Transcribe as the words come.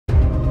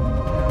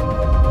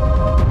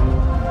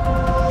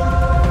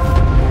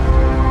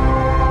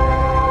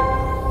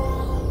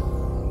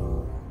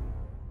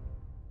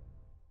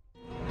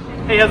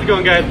how's it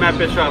going, guys? Matt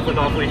Bischoff with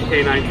Off-Leash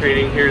Canine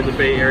Training here in the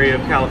Bay Area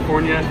of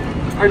California.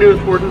 Our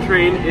newest board and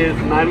train is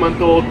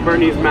 9-month-old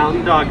Bernese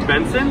mountain dog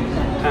Benson.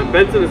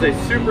 Benson is a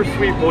super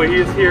sweet boy. He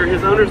is here.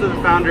 His owners are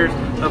the founders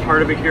of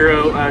Heart of a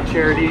Hero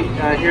charity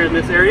here in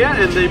this area,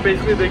 and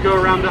they go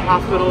around to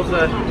hospitals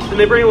and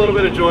they bring a little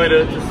bit of joy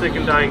to sick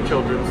and dying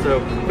children.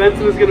 So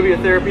Benson is going to be a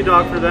therapy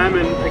dog for them,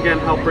 and again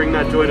help bring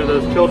that joy to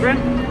those children.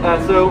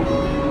 So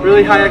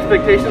really high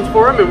expectations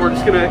for him, and we're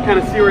just going to kind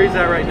of see where he's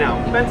at right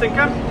now. Benson,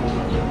 come.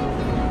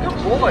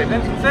 Good boy.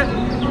 Benson, sit.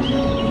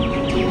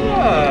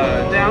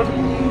 Down.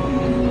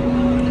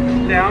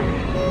 Down.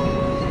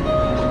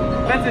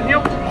 Benson,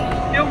 heel.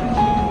 Heel.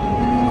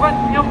 What?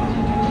 Heel.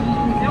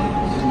 Heel.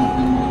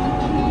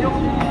 Heel.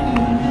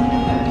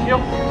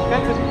 Heel.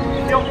 Benson.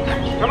 Heel.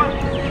 Come on.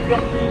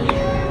 Heel.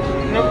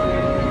 Nope.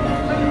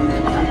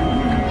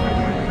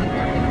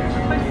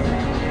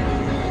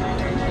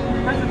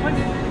 Benson,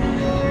 please.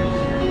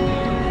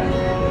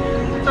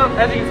 So,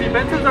 as you can see,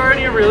 Benson's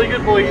already a really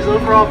good boy. He's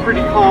overall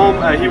pretty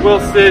calm. He will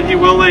sit, he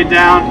will lay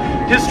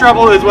down. His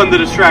trouble is when the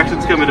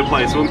distractions come into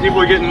play. So when people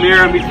are getting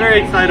near him, he's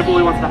very excitable.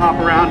 He wants to hop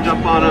around,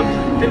 jump on them,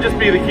 and just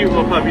be the cute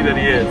little puppy that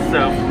he is.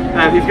 So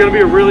he's going to be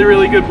a really,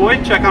 really good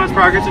boy. Check on his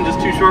progress in just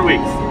 2 short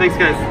weeks. Thanks,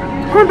 guys.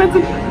 Come on,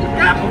 Benson.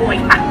 Good boy.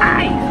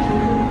 Hi.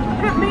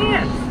 Good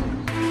man.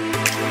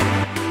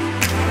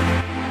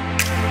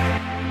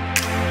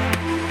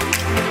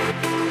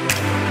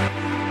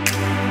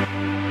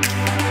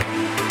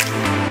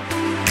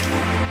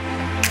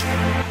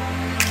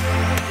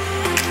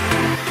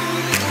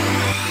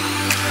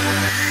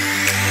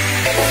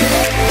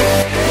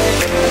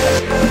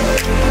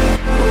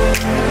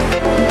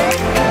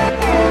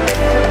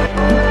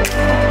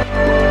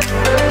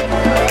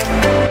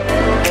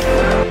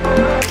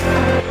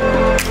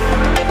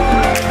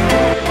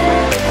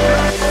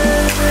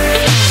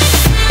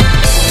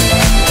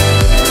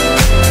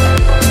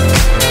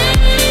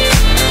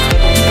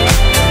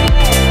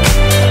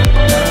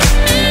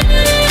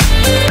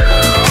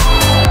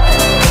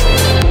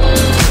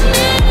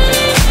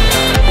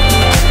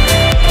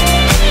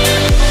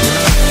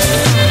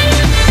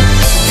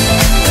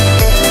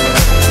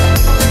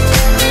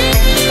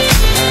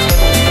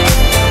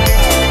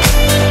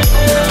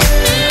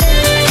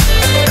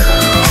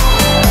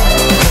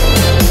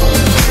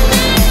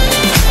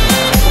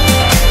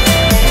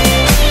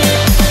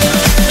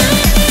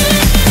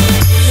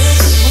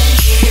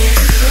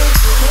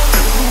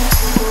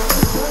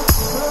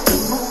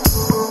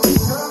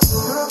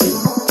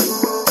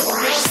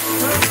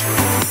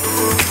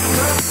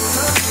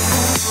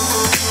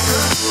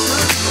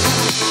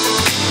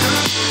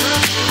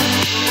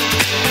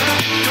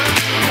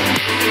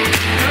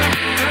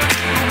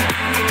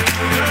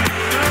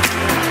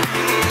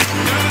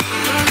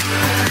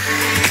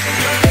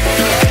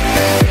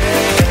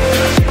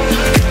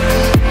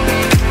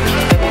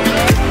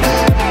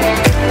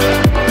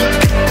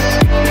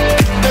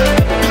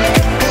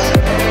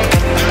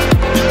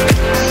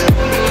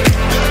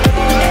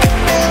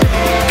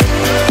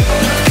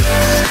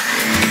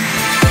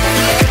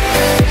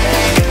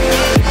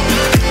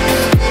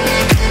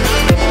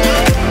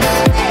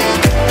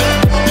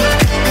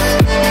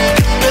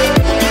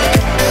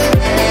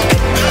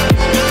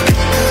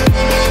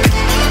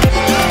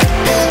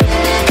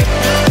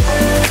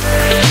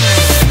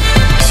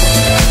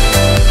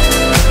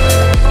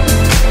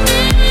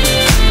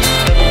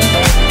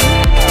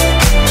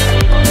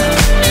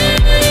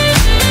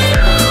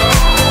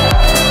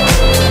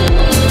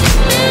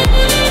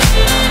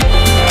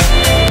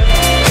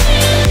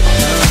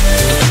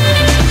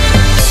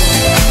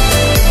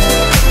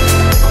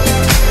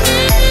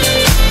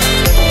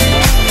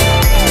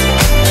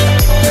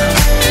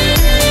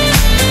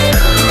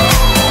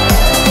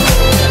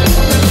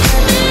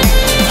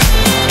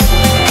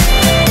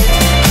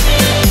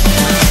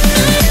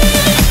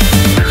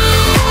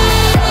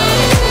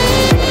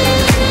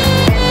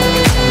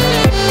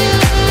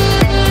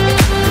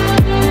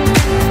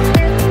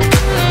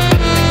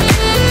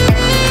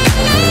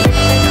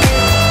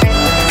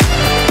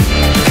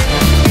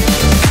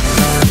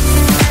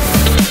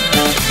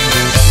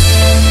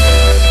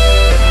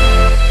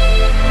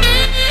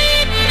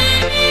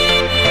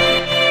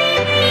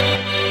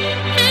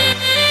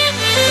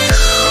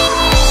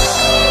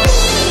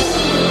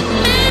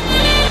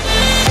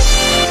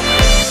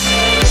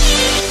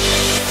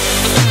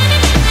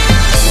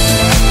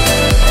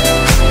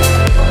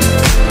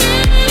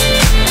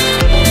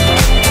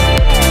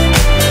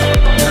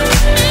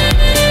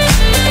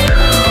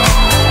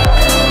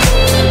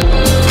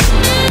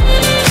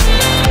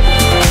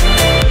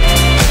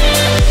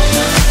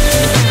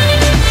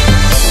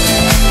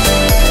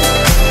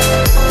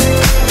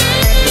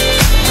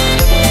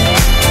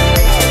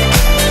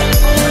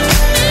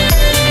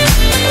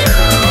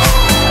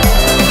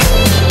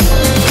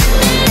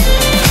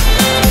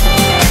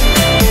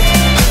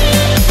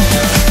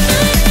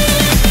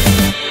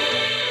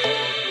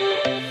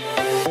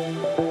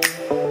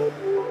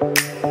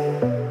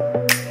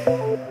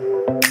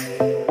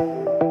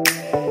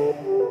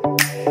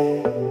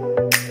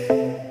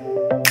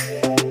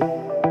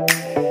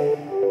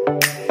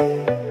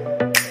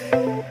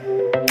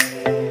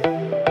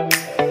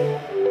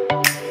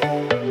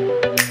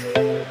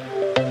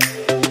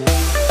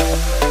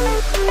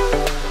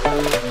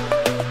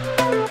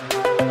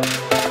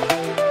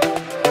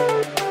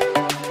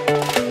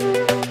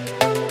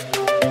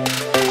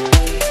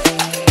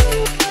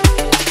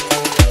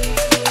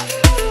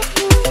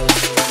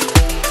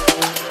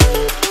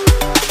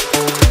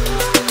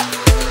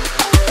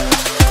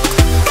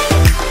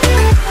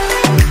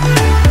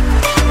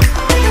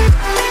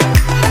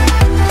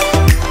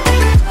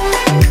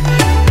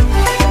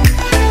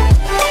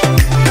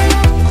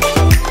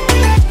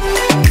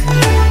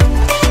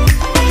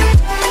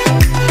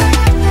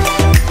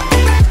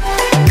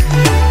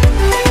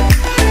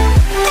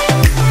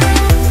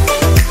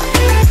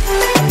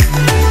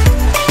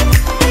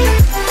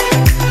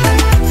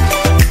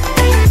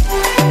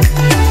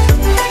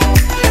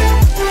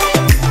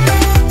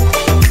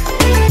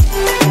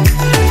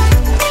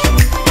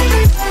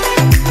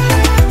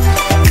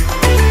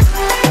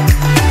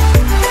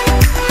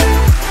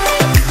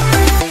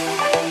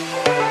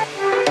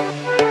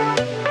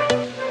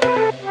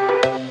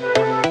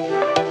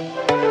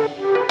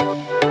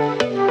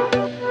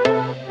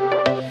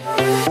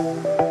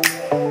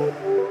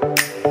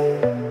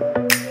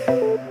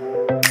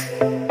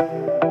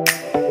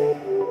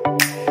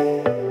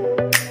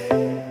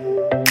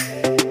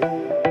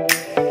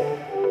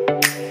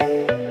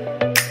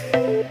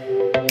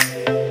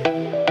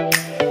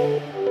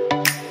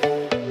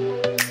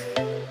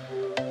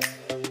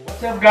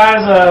 up,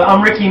 guys?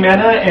 I'm Ricky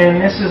Mena, and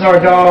this is our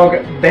dog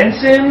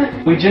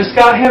Benson. We just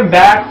got him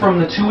back from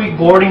the 2-week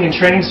boarding and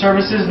training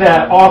services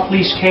that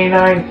Off-Leash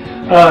Canine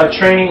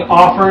training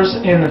offers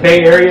in the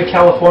Bay Area,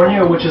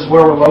 California, which is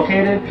where we're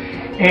located.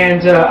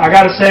 And I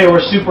gotta say,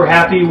 we're super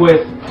happy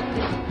with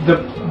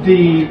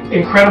the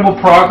incredible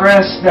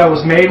progress that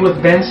was made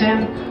with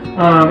Benson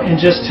in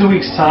just 2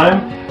 weeks'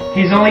 time.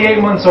 He's only 8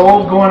 months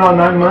old, going on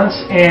 9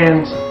 months,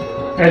 and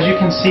as you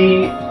can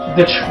see,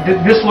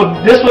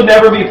 this would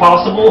never be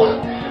possible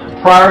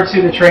prior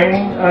to the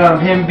training.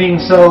 Him being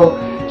so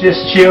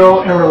just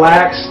chill and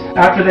relaxed.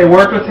 After they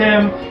worked with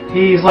him,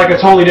 he's like a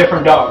totally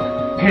different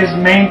dog. His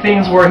main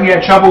things where he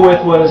had trouble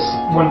with was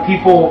when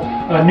people,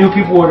 new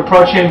people would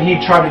approach him,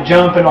 he'd try to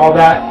jump and all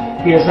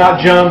that. He has not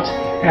jumped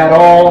at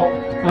all.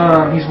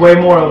 He's way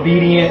more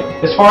obedient.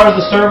 As far as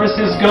the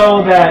services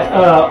go that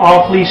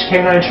Off-Leash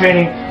Canine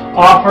Training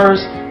offers,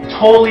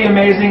 totally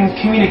amazing.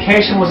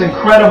 Communication was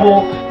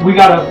incredible. We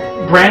got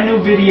a brand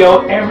new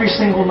video every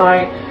single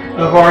night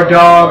of our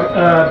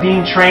dog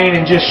being trained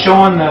and just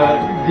showing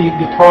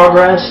the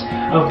progress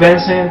of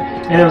Benson,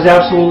 and it was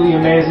absolutely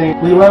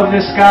amazing. We love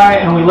this guy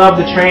and we love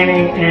the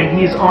training, and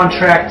he's on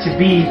track to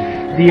be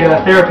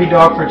the therapy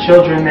dog for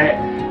children that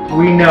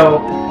we know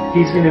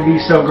he's going to be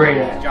so great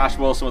at. Josh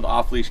Wilson with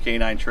Off-Leash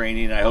Canine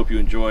Training. I hope you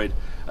enjoyed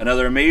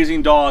another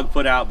amazing dog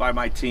put out by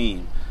my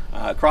team.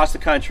 Across the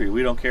country,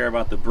 we don't care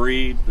about the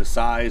breed, the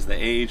size, the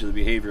age, or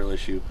the behavioral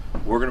issue.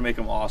 We're going to make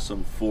them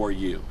awesome for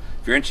you.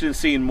 If you're interested in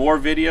seeing more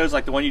videos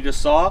like the one you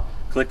just saw,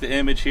 click the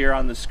image here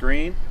on the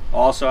screen.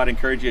 Also, I'd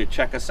encourage you to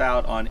check us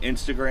out on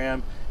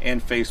Instagram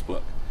and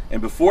Facebook.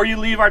 And before you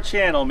leave our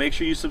channel, make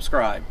sure you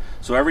subscribe.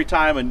 So every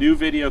time a new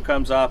video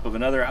comes up of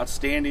another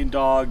outstanding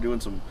dog doing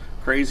some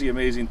crazy,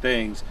 amazing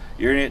things,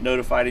 you're going to get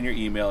notified in your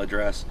email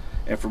address.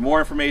 And for more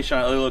information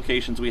on other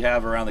locations we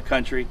have around the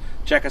country,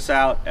 check us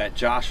out at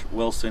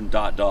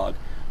joshwilson.dog.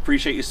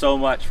 Appreciate you so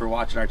much for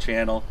watching our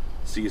channel.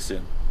 See you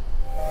soon.